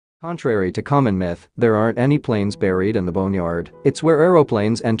Contrary to common myth, there aren't any planes buried in the Boneyard. It's where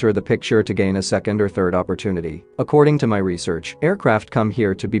aeroplanes enter the picture to gain a second or third opportunity. According to my research, aircraft come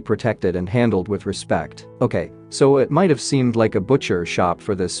here to be protected and handled with respect. Okay, so it might have seemed like a butcher shop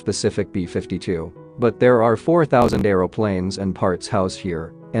for this specific B-52. But there are 4,000 aeroplanes and parts housed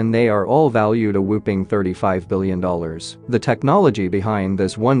here, and they are all valued a whopping $35 billion. The technology behind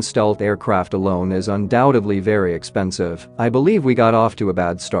this one stealth aircraft alone is undoubtedly very expensive. I believe we got off to a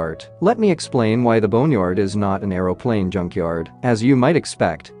bad start. Let me explain why the Boneyard is not an aeroplane junkyard. As you might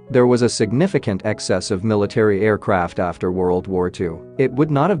expect, there was a significant excess of military aircraft after World War II. It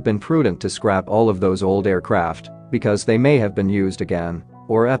would not have been prudent to scrap all of those old aircraft, because they may have been used again,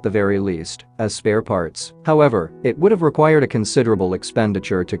 or at the very least, as spare parts. However, it would have required a considerable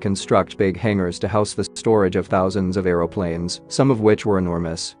expenditure to construct big hangars to house the storage of thousands of aeroplanes, some of which were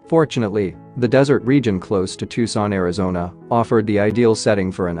enormous. Fortunately, the desert region close to Tucson, Arizona, offered the ideal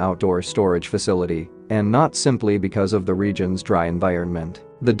setting for an outdoor storage facility, and not simply because of the region's dry environment.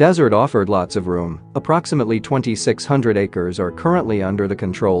 The desert offered lots of room. Approximately 2,600 acres are currently under the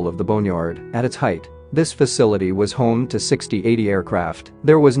control of the Boneyard. At its height, this facility was home to 60-80 aircraft.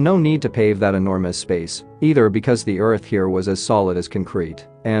 There was no need to pave that enormous space, either because the earth here was as solid as concrete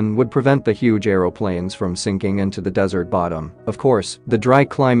and would prevent the huge aeroplanes from sinking into the desert bottom. Of course, the dry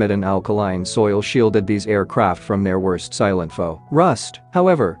climate and alkaline soil shielded these aircraft from their worst silent foe, rust.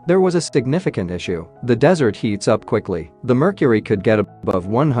 However, there was a significant issue. The desert heats up quickly. The mercury could get above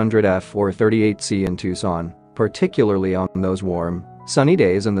 100 F or 38 C in Tucson, particularly on those warm, sunny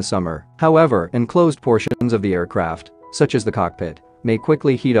days in the summer. However, enclosed portions of the aircraft, such as the cockpit, may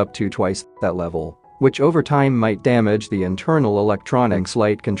quickly heat up to twice that level, which over time might damage the internal electronics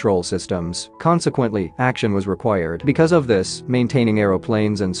light control systems. Consequently, action was required. Because of this, maintaining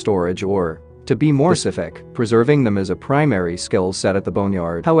aeroplanes in storage, or, to be more specific, preserving them, is a primary skill set at the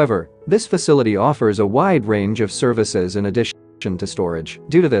Boneyard. However, this facility offers a wide range of services in addition to storage.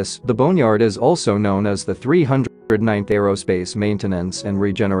 Due to this, the Boneyard is also known as the 309th Aerospace Maintenance and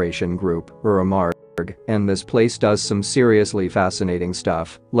Regeneration Group, or AMARG, and this place does some seriously fascinating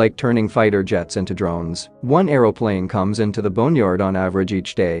stuff, like turning fighter jets into drones. One aeroplane comes into the Boneyard on average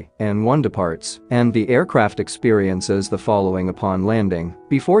each day, and one departs, and the aircraft experiences the following upon landing.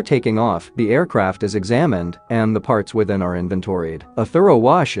 Before taking off, the aircraft is examined, and the parts within are inventoried. A thorough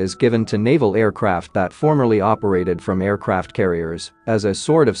wash is given to naval aircraft that formerly operated from aircraft carriers, as a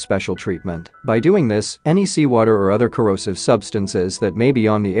sort of special treatment. By doing this, any seawater or other corrosive substances that may be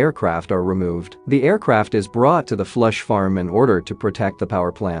on the aircraft are removed. The aircraft is brought to the flush farm in order to protect the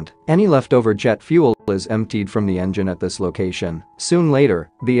power plant. Any leftover jet fuel is emptied from the engine at this location. Soon later,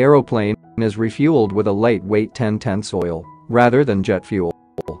 the aeroplane is refueled with a lightweight 10/10 oil, rather than jet fuel.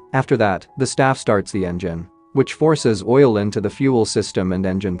 After that, the staff starts the engine, which forces oil into the fuel system and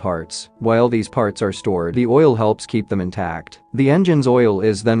engine parts. While these parts are stored, the oil helps keep them intact. The engine's oil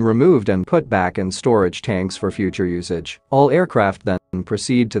is then removed and put back in storage tanks for future usage. All aircraft then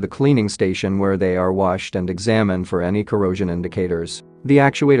proceed to the cleaning station, where they are washed and examined for any corrosion indicators. The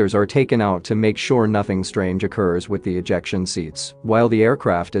actuators are taken out to make sure nothing strange occurs with the ejection seats. While the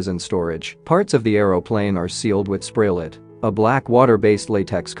aircraft is in storage, parts of the aeroplane are sealed with Spraylit, a black water-based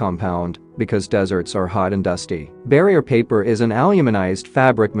latex compound, because deserts are hot and dusty. Barrier paper is an aluminized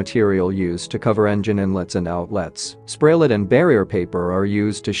fabric material used to cover engine inlets and outlets. Spraylit and barrier paper are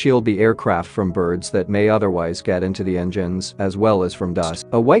used to shield the aircraft from birds that may otherwise get into the engines, as well as from dust.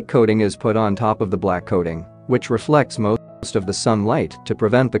 A white coating is put on top of the black coating, which reflects most of the sunlight to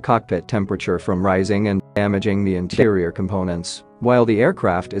prevent the cockpit temperature from rising and damaging the interior components, while the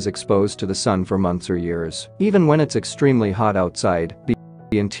aircraft is exposed to the sun for months or years. Even when it's extremely hot outside, the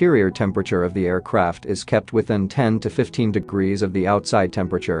interior temperature of the aircraft is kept within 10 to 15 degrees of the outside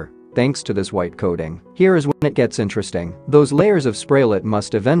temperature, thanks to this white coating. Here is when it gets interesting. Those layers of Spraylit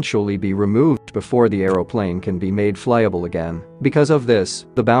must eventually be removed before the aeroplane can be made flyable again. Because of this,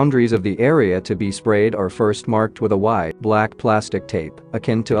 the boundaries of the area to be sprayed are first marked with a wide, black plastic tape,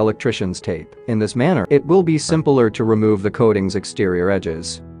 akin to electrician's tape. In this manner, it will be simpler to remove the coating's exterior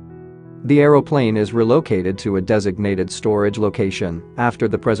edges. The aeroplane is relocated to a designated storage location after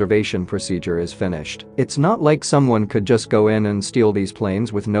the preservation procedure is finished. It's not like someone could just go in and steal these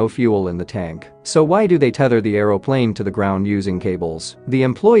planes with no fuel in the tank. So why do they tether the aeroplane to the ground using cables? The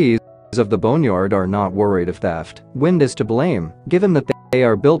employees of the Boneyard are not worried of theft. Wind is to blame. Given that they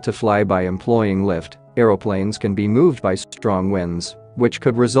are built to fly by employing lift, aeroplanes can be moved by strong winds, which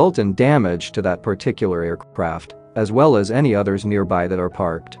could result in damage to that particular aircraft, as well as any others nearby that are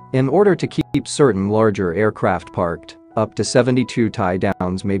parked. In order to keep certain larger aircraft parked, Up to 72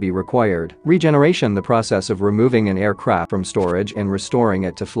 tie-downs may be required. Regeneration, the process of removing an aircraft from storage and restoring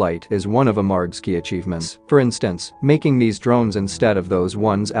it to flight, is one of a MARG's key achievements. For instance, making these drones instead of those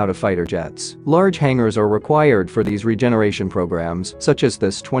ones out of fighter jets. Large hangars are required for these regeneration programs, such as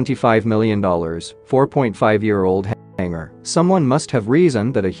this $25 million, 4.5-year-old hangar. Someone must have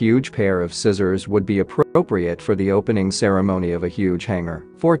reasoned that a huge pair of scissors would be appropriate for the opening ceremony of a huge hangar.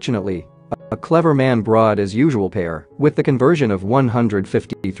 Fortunately, a clever man brought his usual pair, with the conversion of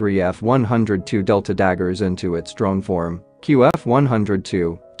 153 F-102 Delta daggers into its drone form,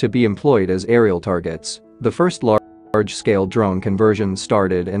 QF-102, to be employed as aerial targets. The first large-scale drone conversion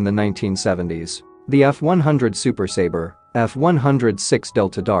started in the 1970s. The F-100 Super Sabre, F-106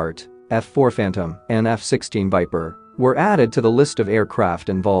 Delta Dart, F-4 Phantom, and F-16 Viper were added to the list of aircraft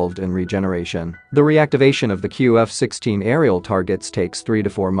involved in regeneration. The reactivation of the QF-16 aerial targets takes 3 to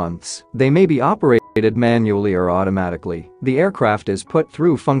 4 months. They may be operated manually or automatically. The aircraft is put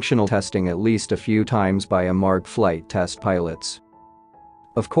through functional testing at least a few times by a MARG flight test pilots.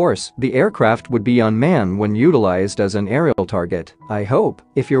 Of course, the aircraft would be unmanned when utilized as an aerial target, I hope.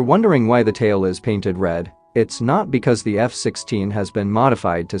 If you're wondering why the tail is painted red, it's not because the F-16 has been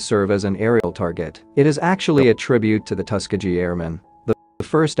modified to serve as an aerial target. It is actually a tribute to the Tuskegee Airmen, the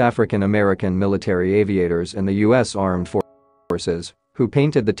first African-American military aviators in the U.S. Armed Forces, who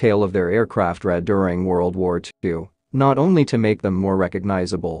painted the tail of their aircraft red during World War II, not only to make them more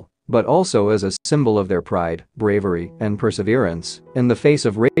recognizable, but also as a symbol of their pride, bravery, and perseverance in the face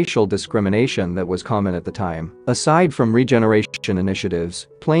of racial discrimination that was common at the time. Aside from regeneration initiatives,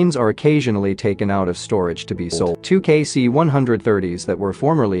 planes are occasionally taken out of storage to be sold. 2 KC-130s that were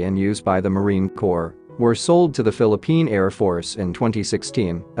formerly in use by the Marine Corps were sold to the Philippine Air Force in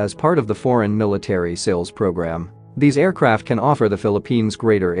 2016 as part of the Foreign Military Sales Program. These aircraft can offer the Philippines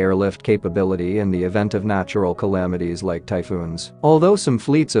greater airlift capability in the event of natural calamities like typhoons. Although some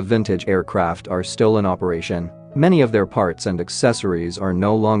fleets of vintage aircraft are still in operation, many of their parts and accessories are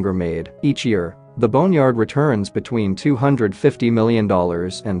no longer made. Each year, the Boneyard returns between $250 million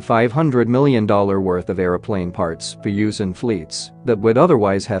and $500 million worth of airplane parts for use in fleets that would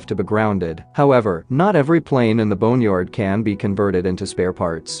otherwise have to be grounded. However, not every plane in the Boneyard can be converted into spare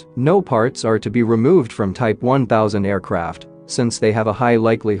parts. No parts are to be removed from Type 1000 aircraft, since they have a high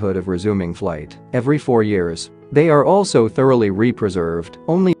likelihood of resuming flight every 4 years. They are also thoroughly re-preserved.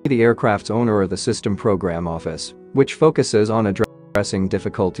 Only the aircraft's owner or the System Program Office, which focuses on addressing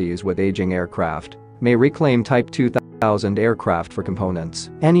difficulties with aging aircraft, may reclaim Type 2000 aircraft for components.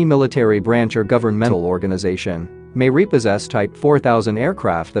 Any military branch or governmental organization may repossess Type 4000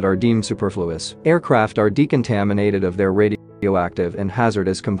 aircraft that are deemed superfluous. Aircraft are decontaminated of their radioactive and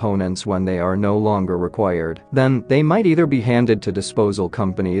hazardous components when they are no longer required. Then, they might either be handed to disposal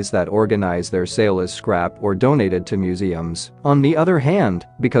companies that organize their sale as scrap or donated to museums. On the other hand,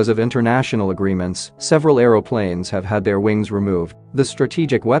 because of international agreements, several aeroplanes have had their wings removed. The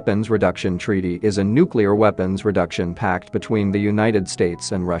Strategic Weapons Reduction Treaty is a nuclear weapons reduction pact between the United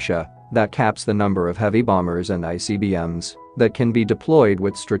States and Russia that caps the number of heavy bombers and ICBMs that can be deployed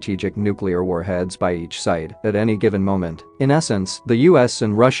with strategic nuclear warheads by each side at any given moment. In essence, the US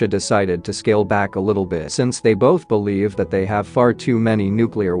and Russia decided to scale back a little bit since they both believe that they have far too many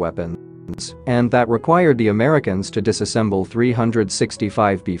nuclear weapons, and that required the Americans to disassemble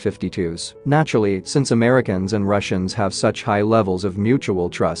 365 B-52s. Naturally, since Americans and Russians have such high levels of mutual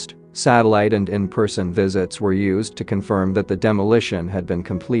trust, satellite and in-person visits were used to confirm that the demolition had been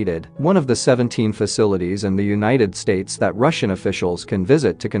completed. One of the 17 facilities in the United States that Russian officials can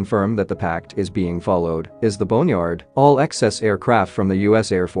visit to confirm that the pact is being followed is the Boneyard. All excess aircraft from the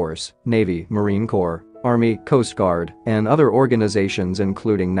U.S. Air Force, Navy, Marine Corps, Army, Coast Guard, and other organizations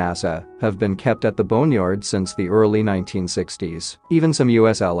including NASA have been kept at the Boneyard since the early 1960s. Even some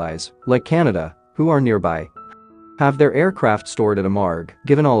U.S. allies, like Canada, who are nearby, have their aircraft stored at a MARG.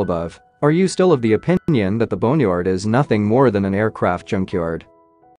 Given all above, are you still of the opinion that the Boneyard is nothing more than an aircraft junkyard?